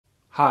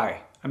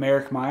Hi, I'm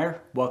Eric Meyer.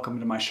 Welcome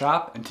to my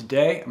shop, and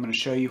today I'm going to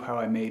show you how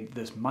I made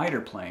this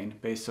miter plane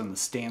based on the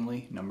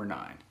Stanley No.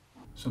 9.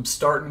 So I'm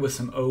starting with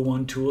some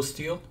 01 tool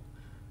steel.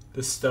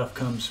 This stuff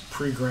comes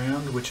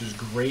pre-ground, which is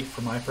great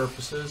for my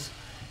purposes.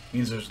 It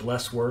means there's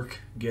less work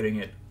getting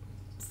it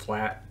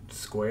flat,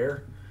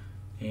 square.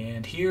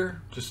 And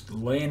here, just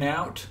laying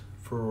out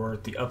for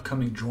the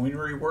upcoming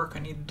joinery work I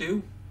need to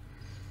do.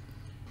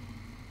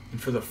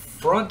 And for the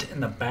front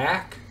and the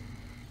back,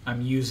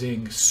 I'm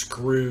using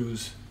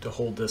screws to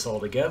hold this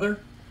all together.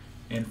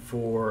 And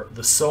for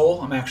the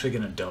sole, I'm actually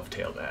going to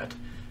dovetail that.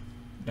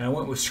 Now I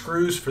went with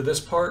screws for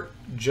this part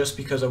just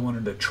because I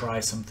wanted to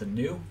try something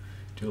new,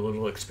 do a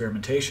little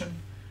experimentation,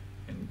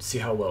 and see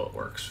how well it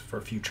works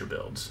for future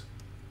builds.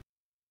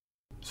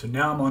 So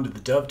now I'm onto the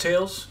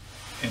dovetails,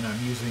 and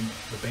I'm using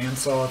the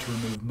bandsaw to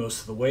remove most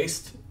of the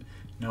waste.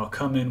 Now I'll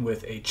come in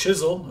with a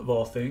chisel, of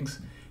all things,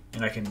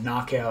 and I can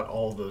knock out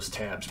all those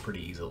tabs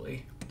pretty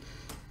easily.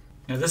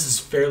 Now this is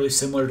fairly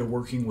similar to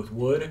working with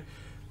wood.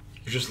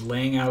 You're just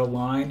laying out a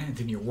line and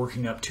then you're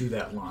working up to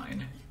that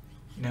line.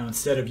 Now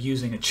instead of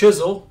using a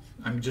chisel,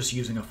 I'm just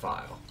using a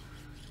file.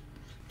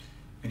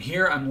 And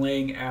here I'm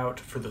laying out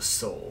for the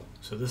sole.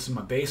 So this is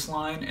my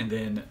baseline, and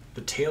then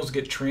the tails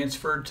get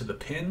transferred to the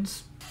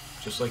pins,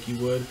 just like you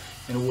would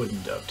in a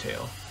wooden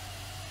dovetail.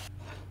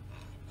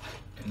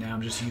 And now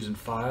I'm just using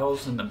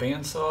files and the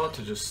bandsaw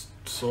to just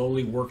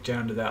slowly work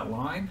down to that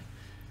line.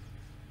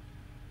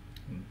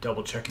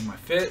 Double checking my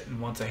fit, and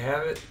once I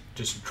have it,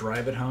 just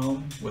drive it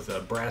home with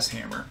a brass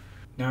hammer.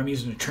 Now I'm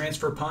using a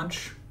transfer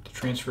punch to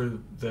transfer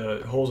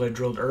the holes I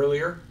drilled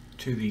earlier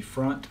to the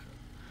front.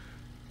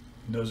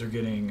 And those are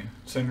getting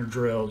center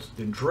drilled,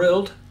 then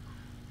drilled.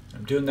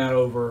 I'm doing that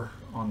over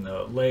on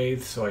the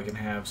lathe so I can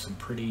have some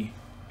pretty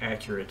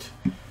accurate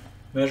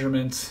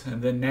measurements,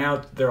 and then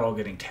now they're all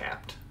getting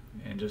tapped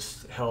and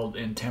just held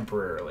in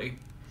temporarily.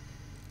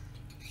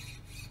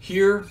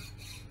 Here,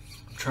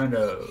 trying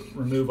to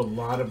remove a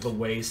lot of the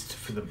waste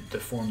to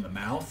form the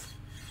mouth.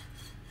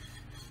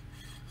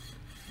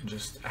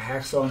 Just a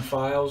hacksaw and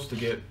files to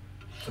get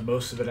the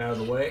most of it out of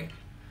the way.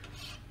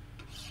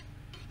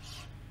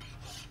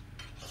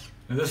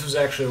 Now this was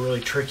actually a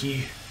really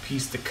tricky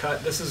piece to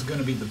cut. This is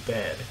going to be the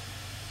bed.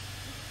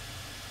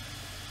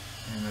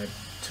 And I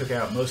took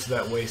out most of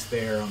that waste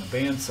there on the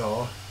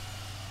bandsaw.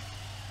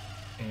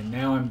 And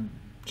now I'm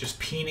just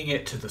peening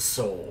it to the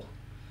sole.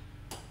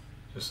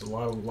 Just a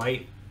lot of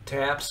light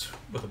taps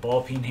with a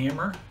ball peen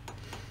hammer,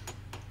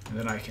 and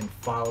then I can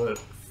file it,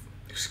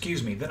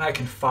 then I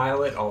can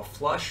file it all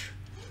flush,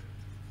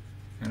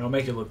 and I'll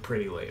make it look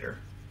pretty later.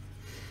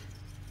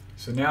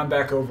 So now I'm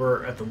back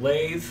over at the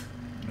lathe,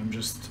 and I'm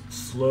just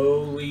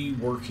slowly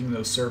working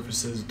those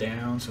surfaces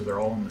down so they're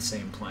all in the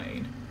same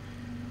plane.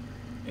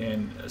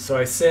 And so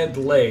I said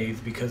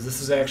lathe because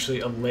this is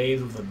actually a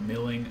lathe with a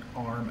milling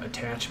arm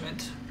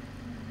attachment,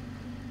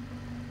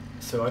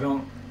 so I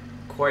don't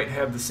quite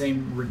have the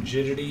same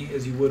rigidity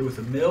as you would with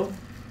a mill,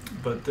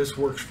 but this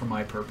works for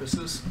my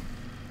purposes.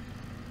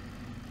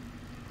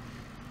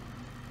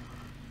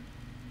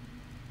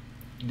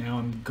 Now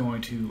I'm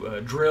going to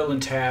drill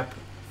and tap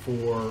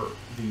for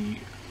the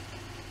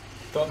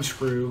thumb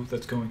screw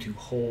that's going to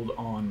hold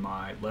on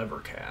my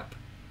lever cap.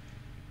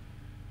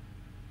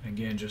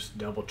 Again, just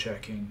double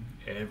checking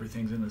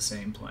everything's in the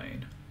same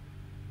plane.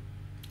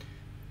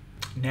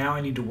 Now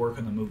I need to work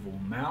on the movable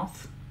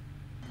mouth.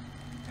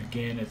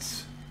 Again,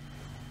 it's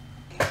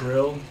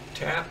drill,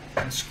 tap,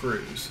 and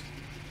screws.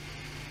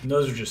 And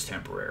those are just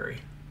temporary.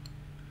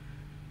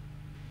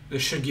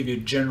 This should give you a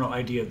general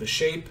idea of the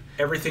shape.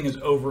 Everything is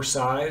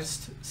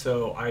oversized,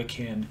 so I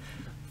can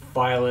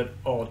file it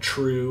all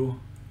true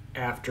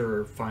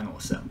after final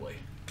assembly.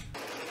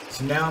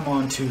 So now I'm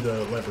on to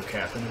the lever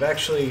cap, and I've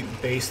actually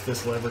based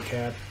this lever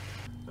cap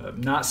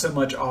not so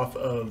much off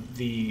of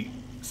the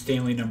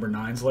Stanley No.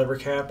 9's lever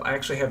cap. I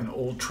actually have an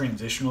old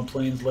transitional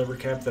planes lever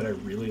cap that I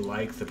really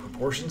like the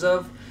proportions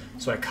of,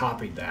 so I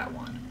copied that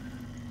one.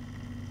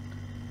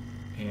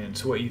 And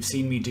so what you've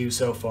seen me do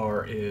so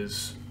far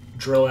is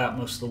drill out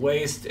most of the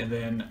waste, and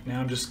then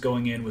now I'm just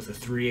going in with a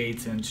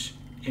 3/8 inch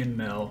end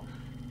mill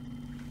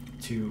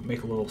to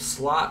make a little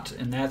slot,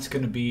 and that's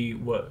going to be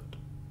what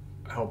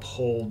help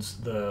holds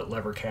the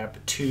lever cap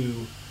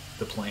to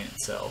the plane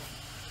itself.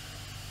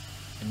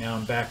 And now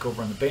I'm back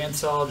over on the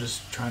bandsaw,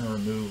 just trying to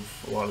remove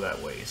a lot of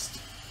that waste.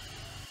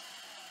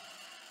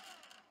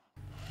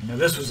 Now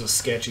this was a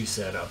sketchy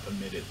setup,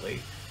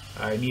 admittedly.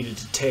 I needed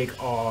to take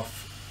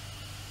off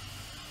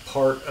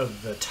part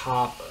of the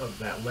top of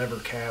that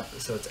lever cap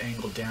so it's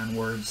angled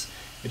downwards.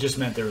 It just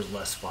meant there was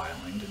less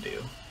filing to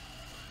do.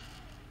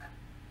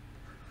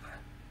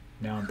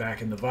 Now I'm back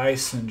in the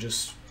vise and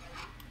just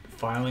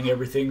filing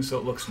everything so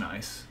it looks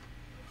nice.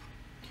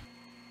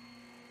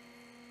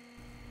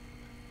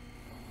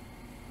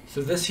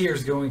 So this here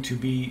is going to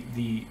be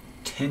the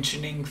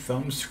tensioning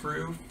thumb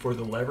screw for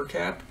the lever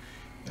cap,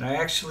 and I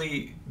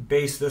actually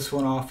based this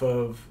one off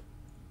of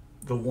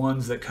the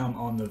ones that come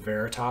on the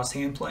Veritas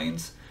hand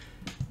planes.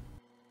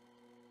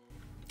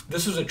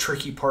 This was a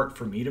tricky part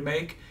for me to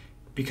make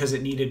because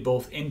it needed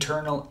both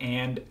internal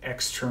and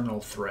external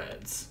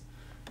threads.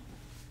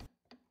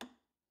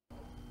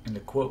 And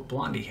to quote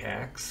Blondie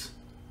Hacks,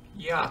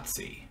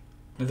 Yahtzee.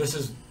 Now this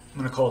is, I'm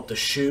going to call it the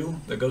shoe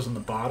that goes on the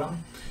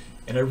bottom.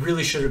 And I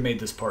really should have made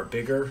this part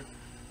bigger.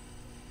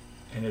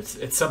 And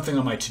it's something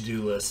on my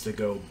to-do list to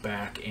go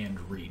back and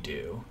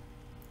redo.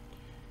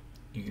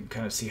 You can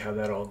kind of see how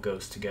that all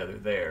goes together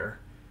there.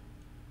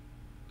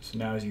 So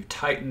now as you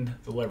tighten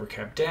the lever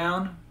cap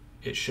down,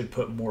 it should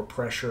put more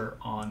pressure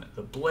on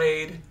the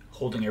blade,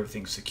 holding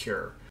everything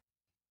secure.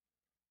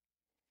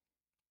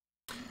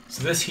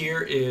 So this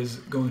here is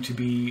going to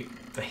be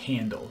the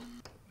handle.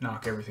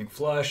 Knock everything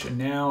flush, and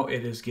now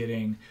it is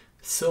getting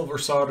silver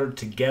soldered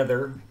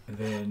together, and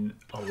then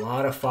a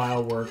lot of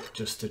file work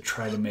just to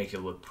try to make it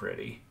look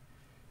pretty.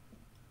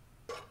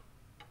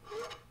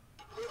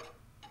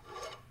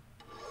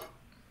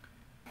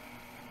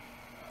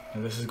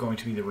 Now this is going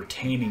to be the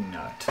retaining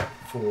nut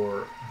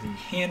for the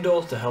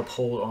handle to help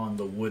hold on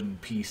the wooden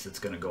piece that's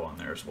going to go on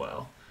there as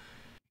well.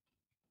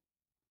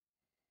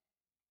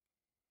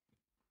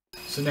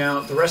 So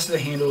now the rest of the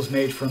handle is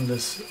made from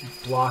this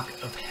block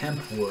of hemp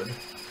wood.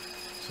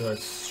 So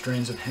that's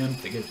strands of hemp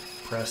that get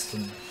pressed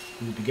and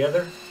glued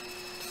together.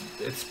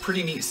 It's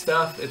pretty neat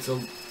stuff.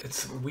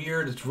 It's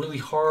weird. It's really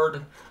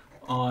hard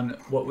on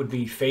what would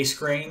be face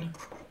grain,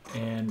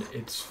 and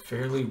it's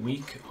fairly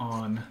weak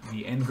on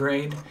the end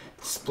grain.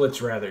 It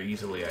splits rather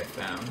easily, I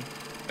found.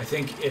 I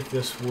think if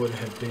this would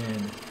have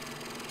been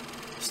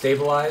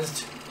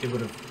stabilized, it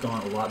would have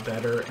gone a lot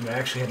better, and I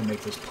actually had to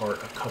make this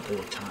part a couple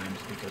of times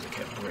because it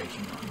kept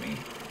breaking on me.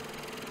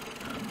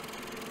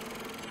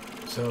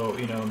 So,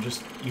 you know, I'm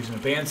just using a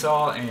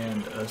bandsaw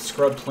and a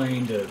scrub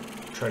plane to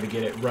try to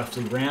get it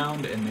roughly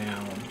round, and now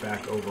I'm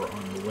back over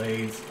on the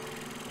lathe,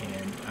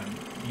 and I'm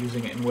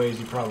using it in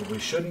ways you probably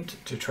shouldn't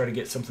to try to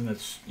get something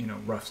that's, you know,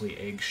 roughly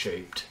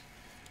egg-shaped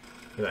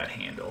for that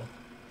handle.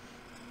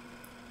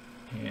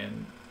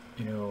 And,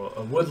 you know,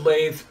 a wood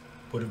lathe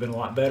would have been a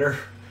lot better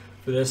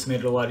for this,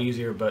 made it a lot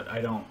easier, but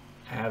I don't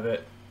have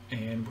it,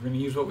 and we're going to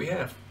use what we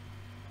have.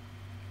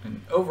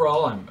 And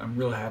overall, I'm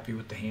real happy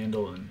with the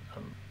handle,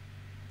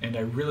 and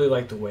I really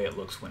like the way it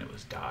looks when it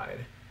was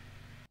dyed.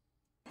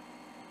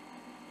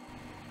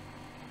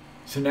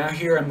 So now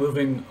here I'm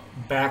moving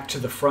back to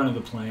the front of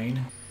the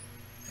plane.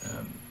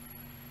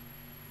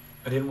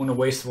 I didn't want to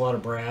waste a lot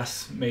of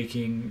brass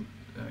making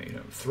you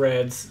know,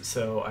 threads,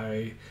 so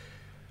I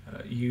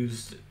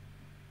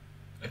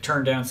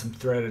turned down some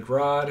threaded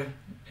rod,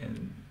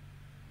 and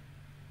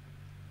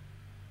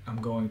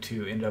I'm going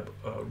to end up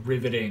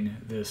riveting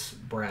this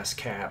brass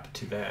cap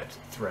to that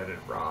threaded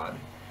rod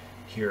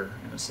here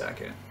in a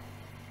second.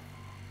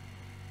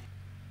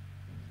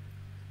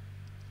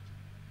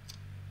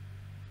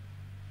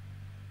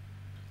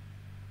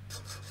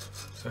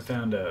 So I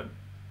found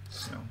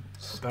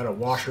about a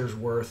washer's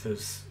worth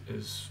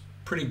is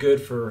pretty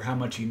good for how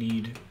much you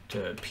need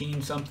to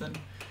peen something.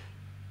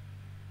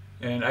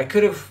 And I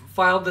could have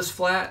filed this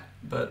flat,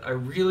 but I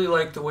really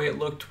like the way it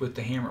looked with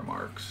the hammer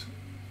marks.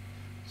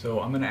 So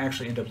I'm going to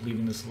actually end up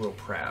leaving this a little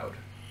proud.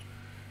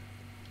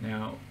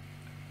 Now,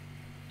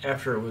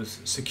 after it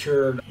was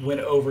secured, went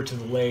over to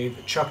the lathe,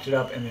 chucked it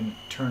up, and then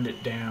turned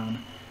it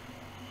down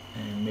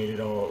and made it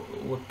all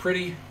look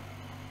pretty.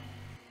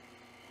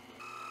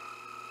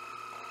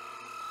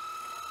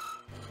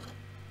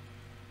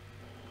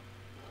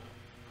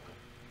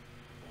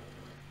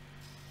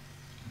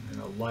 And then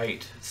a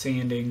light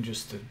sanding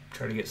just to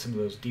try to get some of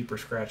those deeper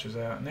scratches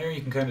out. And there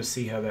you can kind of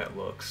see how that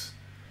looks.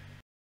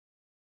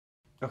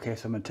 Okay,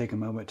 so I'm going to take a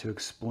moment to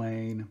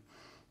explain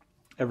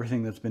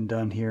everything that's been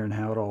done here and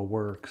how it all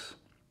works.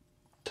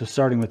 So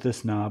starting with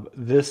this knob,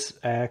 this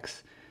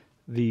acts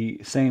the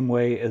same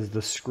way as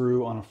the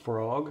screw on a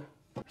frog.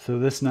 So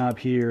this knob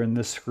here and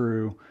this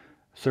screw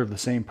serve the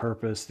same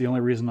purpose. The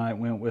only reason I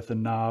went with a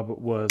knob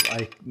was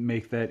I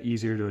make that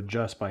easier to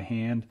adjust by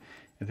hand,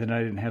 and then I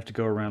didn't have to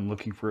go around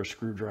looking for a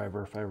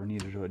screwdriver if I ever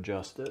needed to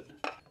adjust it.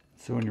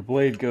 So when your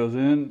blade goes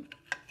in,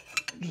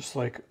 just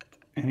like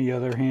any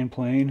other hand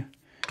plane,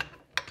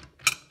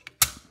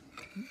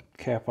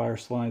 cap wire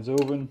slides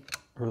open,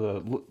 or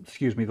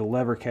the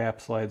lever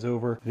cap slides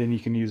over. Then you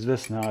can use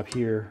this knob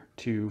here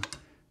to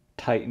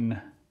tighten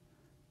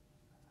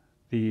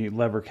the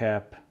lever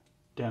cap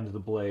down to the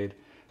blade.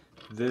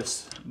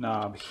 This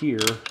knob here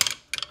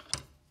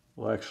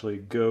will actually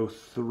go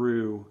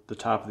through the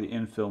top of the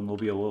infill, and there'll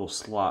be a little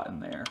slot in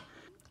there.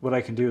 What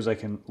I can do is I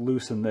can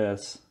loosen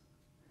this,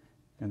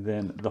 and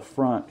then the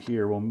front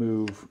here will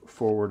move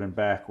forward and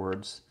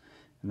backwards,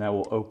 and that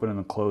will open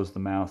and close the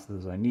mouth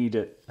as I need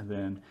it, and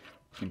then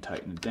you can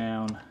tighten it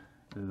down,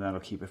 and that'll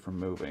keep it from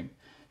moving.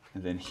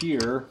 And then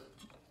here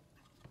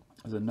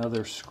is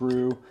another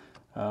screw.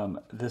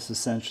 This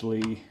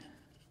essentially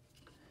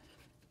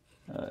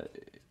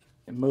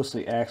it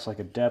mostly acts like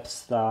a depth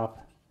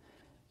stop,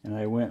 and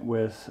I went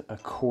with a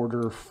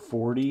 1/4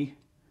 40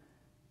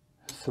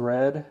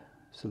 thread,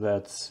 so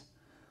that's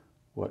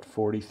what,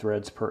 40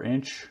 threads per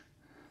inch.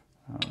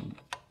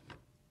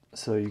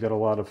 So you got a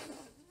lot of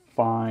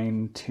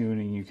fine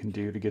tuning you can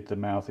do to get the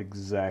mouth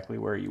exactly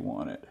where you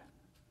want it.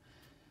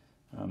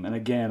 And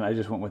again, I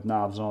just went with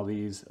knobs on all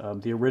these.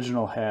 The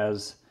original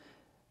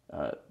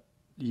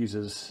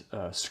uses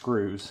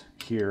screws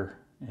here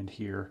and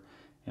here,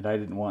 and I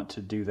didn't want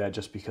to do that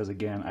just because,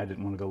 again, I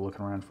didn't want to go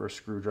looking around for a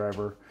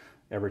screwdriver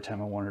every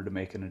time I wanted to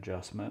make an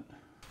adjustment.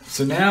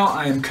 So now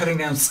I am cutting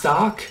down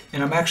stock,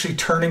 and I'm actually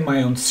turning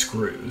my own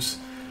screws.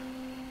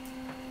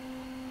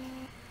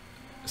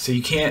 So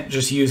you can't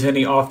just use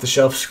any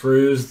off-the-shelf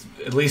screws.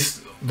 At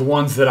least the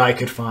ones that I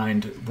could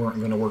find weren't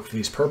going to work for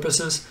these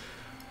purposes.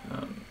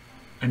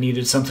 I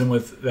needed something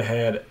that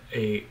had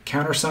a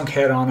countersunk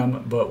head on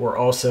them, but were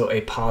also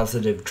a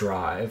positive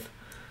drive.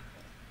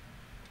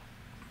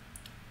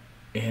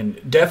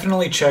 And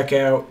definitely check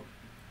out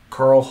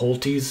Carl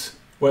Holte's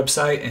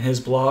website and his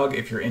blog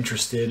if you're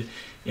interested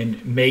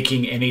in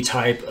making any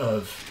type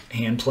of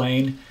hand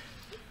plane.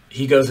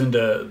 He goes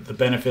into the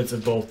benefits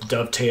of both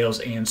dovetails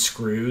and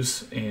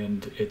screws,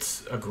 and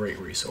it's a great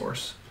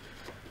resource.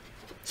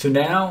 So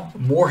now,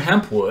 more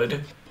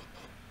hempwood,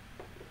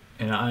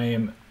 and I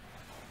am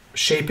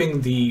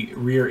shaping the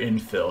rear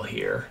infill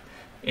here.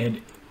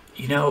 And,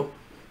 you know,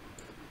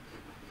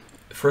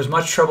 for as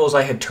much trouble as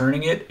I had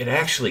turning it, it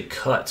actually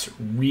cuts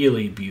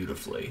really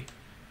beautifully.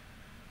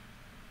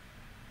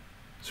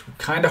 It's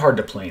kind of hard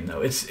to plane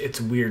though. It's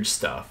weird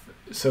stuff.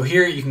 So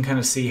here you can kind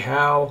of see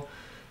how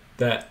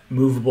that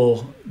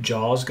movable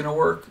jaw is going to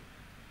work.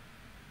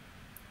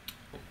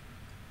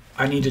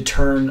 I need to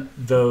turn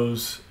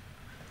those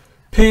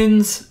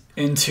pins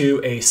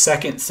into a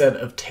second set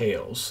of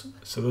tails.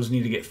 So those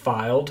need to get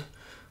filed.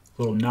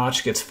 A little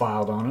notch gets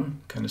filed on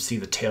them. Kind of see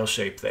the tail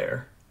shape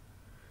there.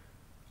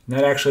 And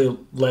that actually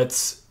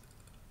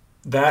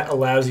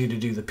allows you to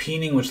do the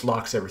peening, which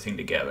locks everything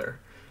together.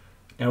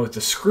 Now with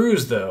the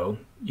screws though,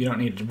 you don't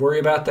need to worry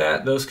about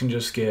that. Those can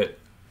just get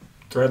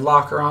thread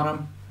locker on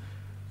them.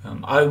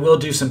 I will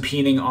do some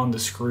peening on the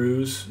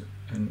screws,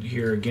 and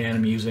here again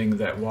I'm using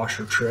that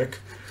washer trick.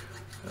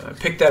 I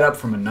picked that up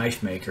from a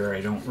knife maker. I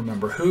don't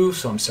remember who,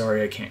 so I'm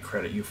sorry I can't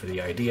credit you for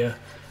the idea.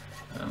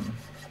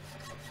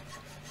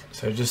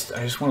 So I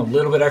just want a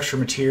little bit extra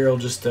material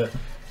just to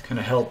kind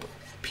of help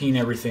peen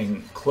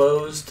everything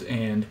closed.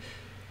 And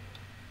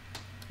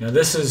you know,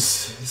 this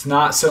is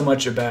not so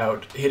much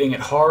about hitting it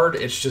hard,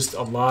 it's just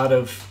a lot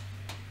of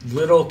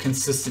little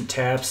consistent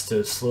taps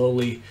to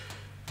slowly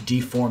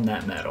deform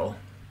that metal.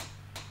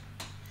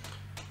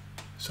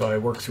 So I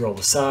work through all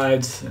the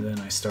sides, and then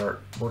I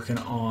start working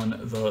on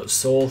the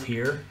sole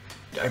here.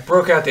 I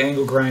broke out the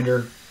angle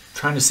grinder,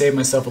 trying to save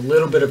myself a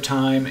little bit of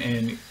time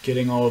and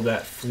getting all of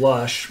that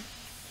flush.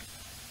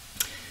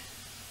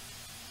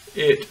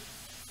 It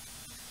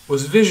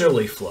was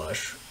visually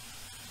flush.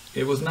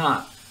 It was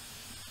not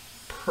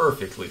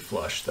perfectly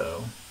flush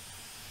though.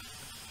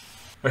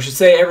 I should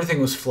say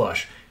everything was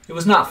flush. It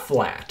was not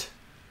flat.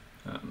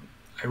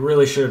 I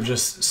really should have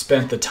just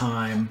spent the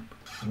time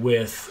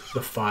with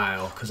the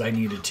file because I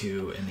needed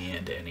to in the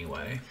end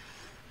anyway.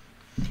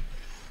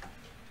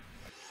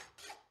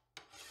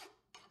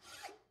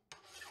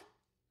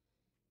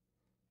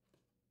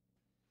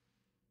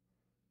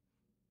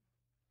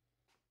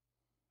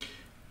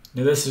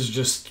 Now this is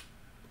just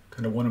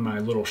kind of one of my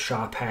little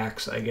shop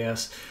hacks, I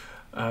guess.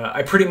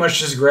 I pretty much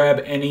just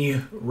grab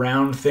any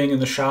round thing in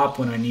the shop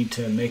when I need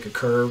to make a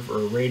curve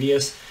or a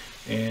radius,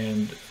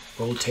 and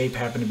roll tape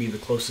happened to be the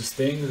closest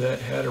thing that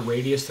had a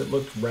radius that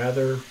looked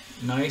rather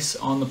nice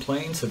on the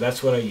plane, so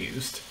that's what I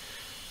used.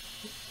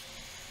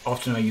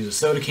 Often I use a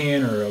soda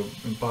can or a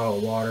bottle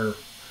of water,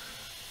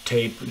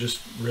 tape,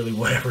 just really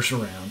whatever's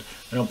around.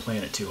 I don't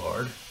plan it too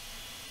hard.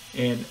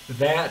 And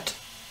that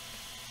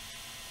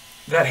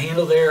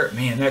handle there,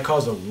 man, that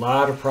caused a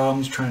lot of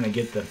problems trying to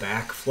get the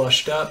back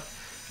flushed up.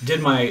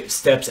 Did my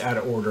steps out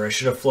of order. I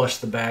should have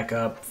flushed the back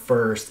up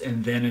first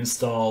and then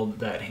installed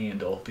that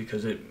handle,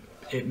 because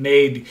it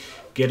made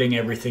getting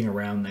everything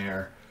around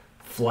there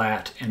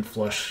flat and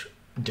flush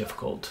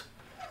difficult.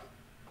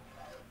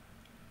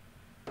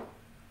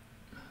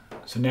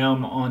 So now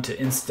I'm on to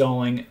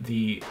installing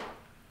the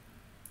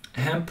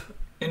hemp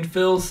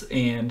infills,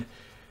 and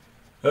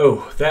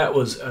oh, that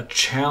was a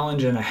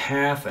challenge and a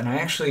half, and I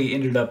actually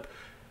ended up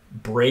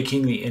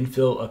breaking the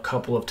infill a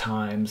couple of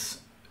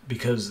times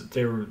because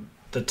the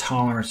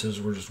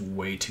tolerances were just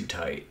way too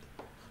tight.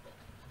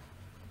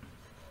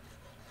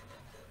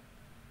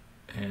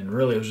 And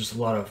really it was just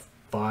a lot of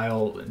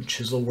file and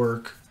chisel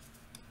work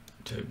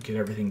to get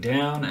everything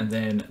down, and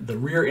then the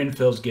rear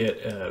infills get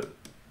a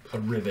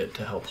rivet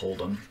to help hold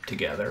them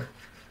together.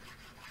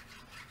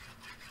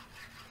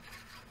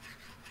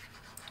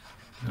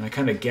 And I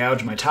kind of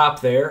gouged my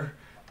top there,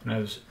 and I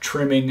was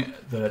trimming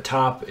the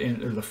top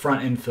or the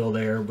front infill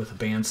there with a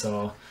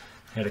bandsaw.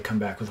 I had to come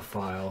back with a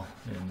file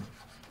and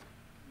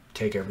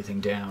take everything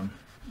down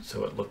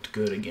so it looked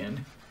good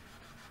again.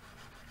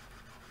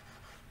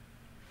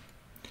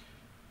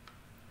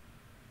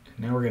 And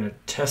now we're going to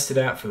test it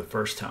out for the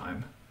first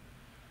time.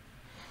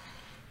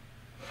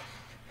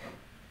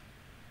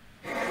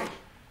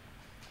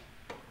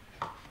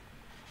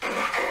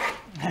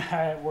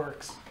 It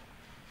works.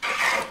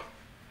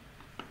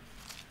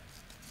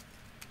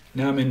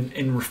 Now I'm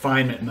in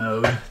refinement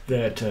mode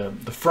that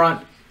the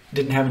front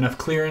didn't have enough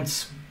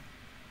clearance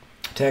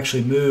to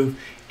actually move,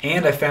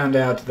 and I found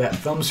out that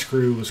thumb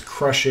screw was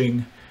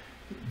crushing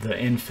the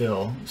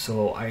infill,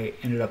 so I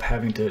ended up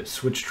having to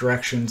switch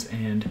directions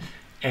and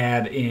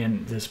add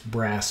in this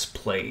brass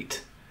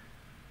plate.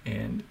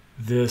 And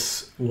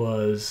this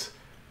was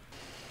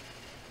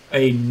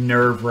a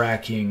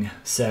nerve-wracking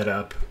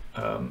setup.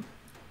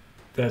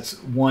 That's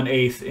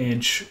 1/8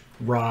 inch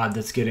rod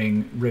that's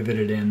getting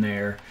riveted in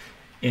there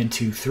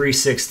into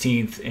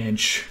 3/16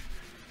 inch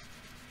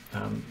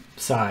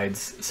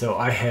sides, so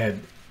I had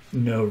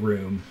no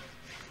room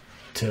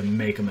to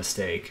make a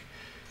mistake.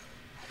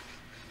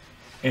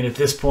 And at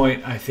this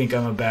point, I think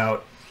I'm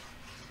about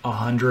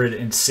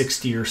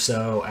 160 or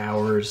so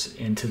hours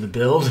into the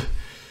build,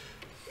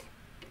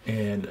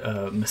 and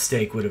a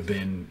mistake would have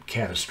been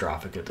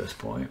catastrophic at this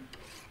point.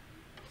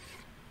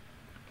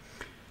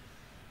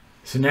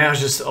 So now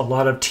it's just a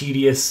lot of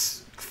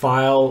tedious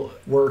file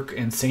work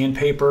and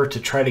sandpaper to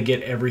try to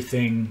get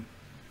everything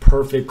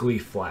perfectly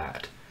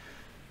flat.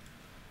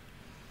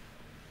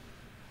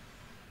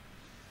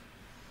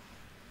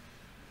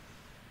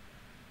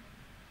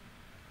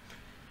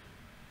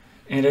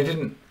 And I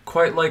didn't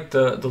quite like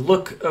the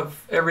look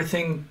of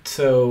everything,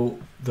 so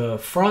the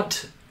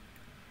front,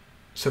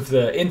 so if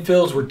the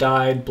infills were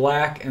dyed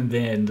black, and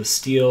then the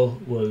steel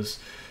was,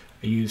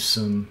 I used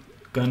some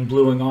gun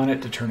bluing on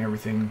it to turn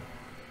everything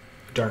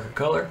a darker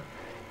color.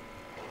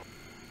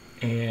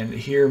 And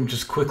here I'm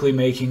just quickly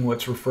making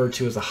what's referred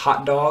to as a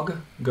hot dog.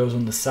 It goes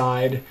on the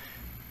side,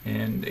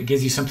 and it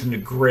gives you something to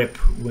grip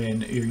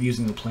when you're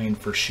using the plane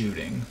for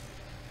shooting.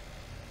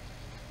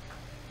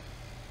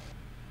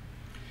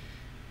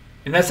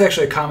 And that's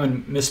actually a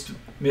common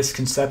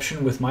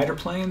misconception with miter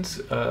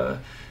planes.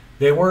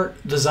 They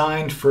weren't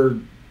designed for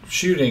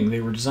shooting, they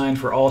were designed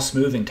for all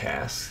smoothing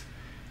tasks.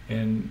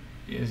 And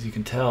as you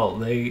can tell,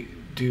 they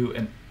do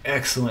an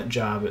excellent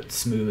job at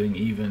smoothing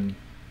even,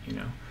 you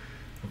know,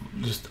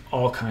 just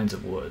all kinds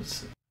of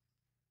woods.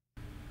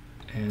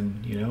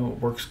 And, you know, it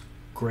works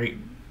great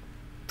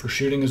for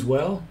shooting as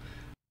well.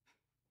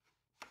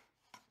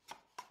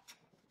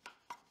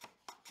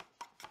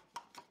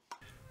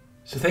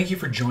 So thank you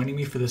for joining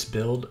me for this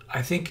build.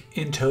 I think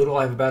in total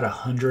I have about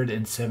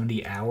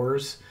 170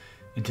 hours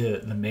into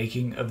the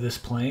making of this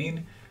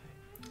plane.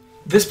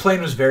 This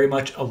plane was very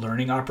much a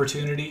learning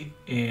opportunity,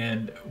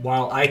 and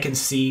while I can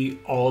see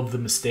all of the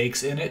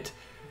mistakes in it,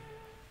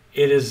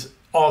 it is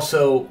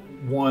also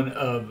one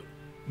of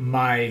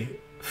my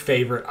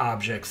favorite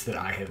objects that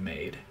I have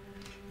made.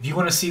 If you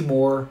want to see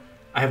more,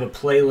 I have a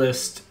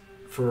playlist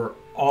for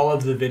all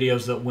of the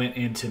videos that went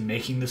into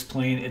making this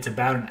plane. It's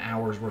about an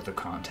hour's worth of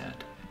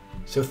content.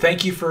 So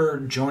thank you for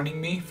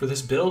joining me for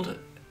this build.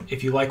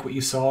 If you like what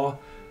you saw,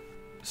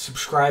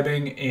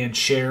 subscribing and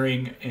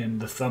sharing and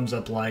the thumbs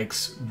up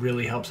likes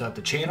really helps out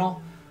the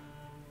channel.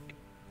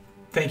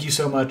 Thank you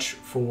so much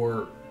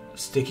for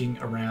sticking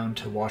around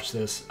to watch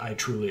this. I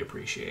truly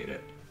appreciate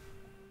it.